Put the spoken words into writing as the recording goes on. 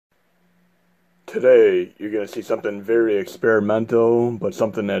Today, you're going to see something very experimental, but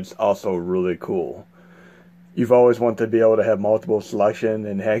something that's also really cool. You've always wanted to be able to have multiple selection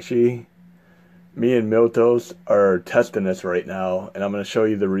in Hackshi. Me and Miltos are testing this right now, and I'm going to show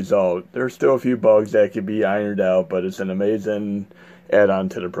you the result. There's still a few bugs that could be ironed out, but it's an amazing add-on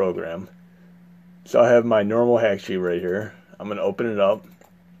to the program. So I have my normal Hackshi right here. I'm going to open it up.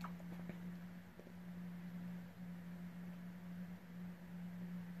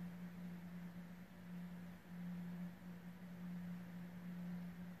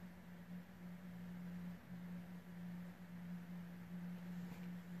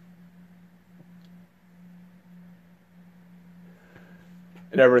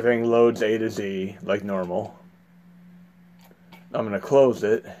 And everything loads A to Z like normal. I'm going to close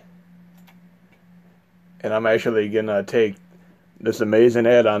it. And I'm actually going to take this amazing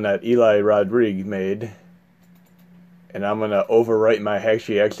add-on that Elie Rodrigue made. And I'm going to overwrite my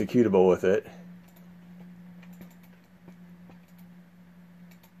Hackshi executable with it.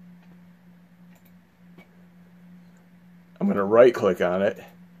 I'm going to right click on it.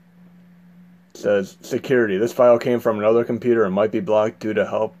 Says security. This file came from another computer and might be blocked due to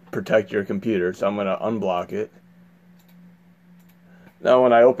help protect your computer. So I'm going to unblock it. Now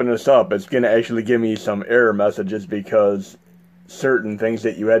when I open this up, it's going to actually give me some error messages because certain things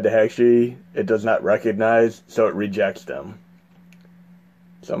that you add to Hackshi, it does not recognize, so it rejects them.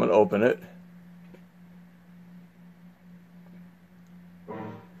 So I'm going to open it.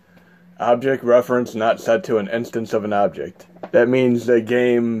 Object reference not set to an instance of an object. That means the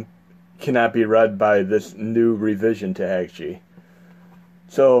game cannot be read by this new revision to Hackshi.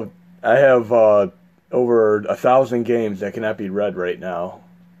 So I have over 1,000 games that cannot be read right now.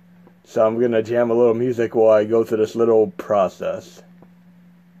 So I'm gonna jam a little music while I go through this little process.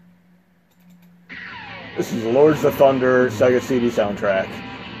 This is Lords of Thunder Sega CD soundtrack.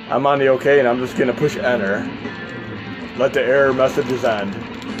 I'm on the OK and I'm just gonna push enter. Let the error messages end.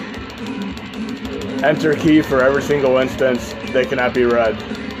 Enter key for every single instance that cannot be read.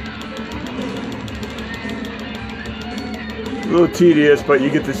 A little tedious, but you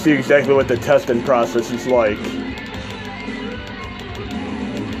get to see exactly what the testing process is like.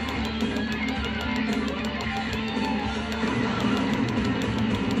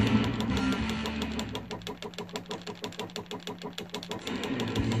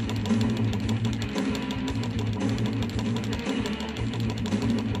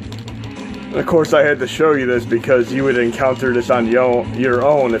 And of course I had to show you this because you would encounter this on your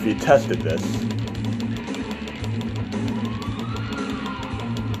own if you tested this.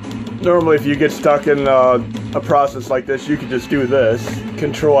 Normally, if you get stuck in a process like this, you can just do this.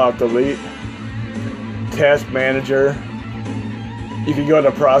 Control-Alt-Delete. Task Manager. You can go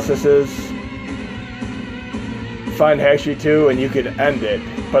to Processes. Find Hackshi 2, and you can end it.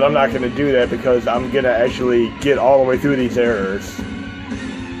 But I'm not going to do that because I'm going to actually get all the way through these errors.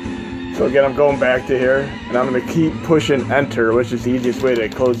 So again, I'm going back to here, and I'm going to keep pushing Enter, which is the easiest way to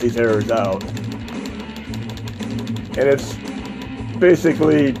close these errors out. And it's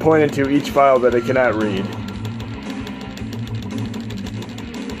basically pointing to each file that it cannot read.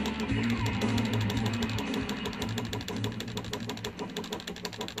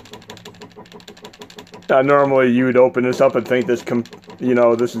 Now, normally you would open this up and think this,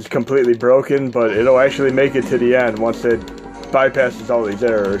 this is completely broken, but it'll actually make it to the end once it bypasses all these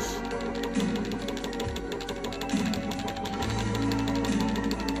errors.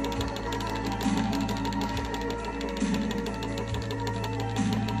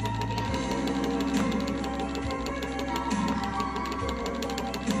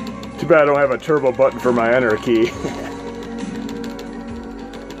 Too bad I don't have a turbo button for my enter key.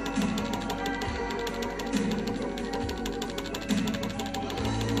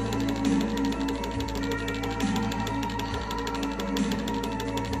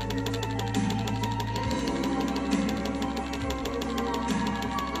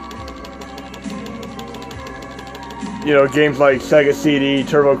 You know, games like Sega CD,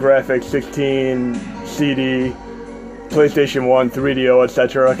 Turbografx-CD, CD, PlayStation 1, 3DO,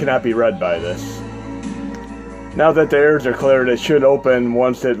 etc. cannot be read by this. Now that the errors are cleared, it should open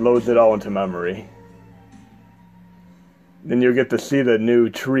once it loads it all into memory. Then you'll get to see the new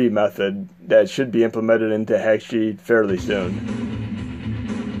tree method that should be implemented into Hackshi fairly soon.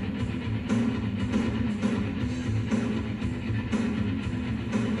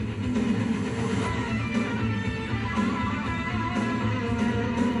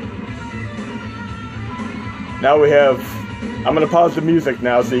 Now we have, I'm going to pause the music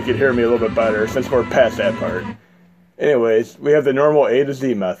now so you can hear me a little bit better since we're past that part. Anyways, we have the normal A to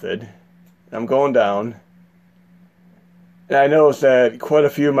Z method. I'm going down. And I noticed that quite a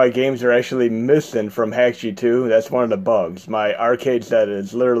few of my games are actually missing from Hackgy 2. That's one of the bugs. My arcade set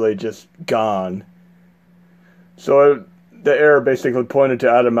is literally just gone. So the error basically pointed to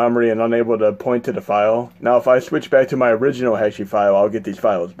out of memory and unable to point to the file. Now if I switch back to my original Hackgy file, I'll get these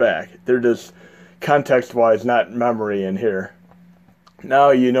files back. They're just context-wise not memory in here. Now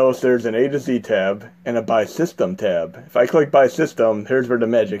you notice there's an A to Z tab and a By System tab. If I click By System, here's where the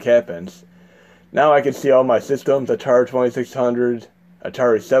magic happens. Now I can see all my systems: Atari 2600,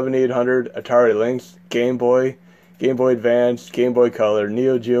 Atari 7800, Atari Lynx, Game Boy, Game Boy Advance, Game Boy Color,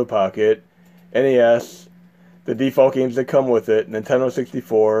 Neo Geo Pocket, NES, the default games that come with it, Nintendo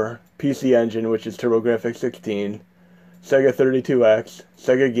 64, PC Engine, which is Turbografx-CD, Sega 32X,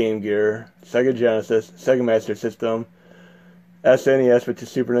 Sega Game Gear, Sega Genesis, Sega Master System, SNES, which is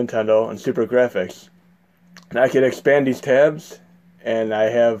Super Nintendo, and Super Graphics. And I can expand these tabs, and I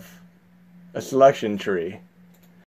have a selection tree.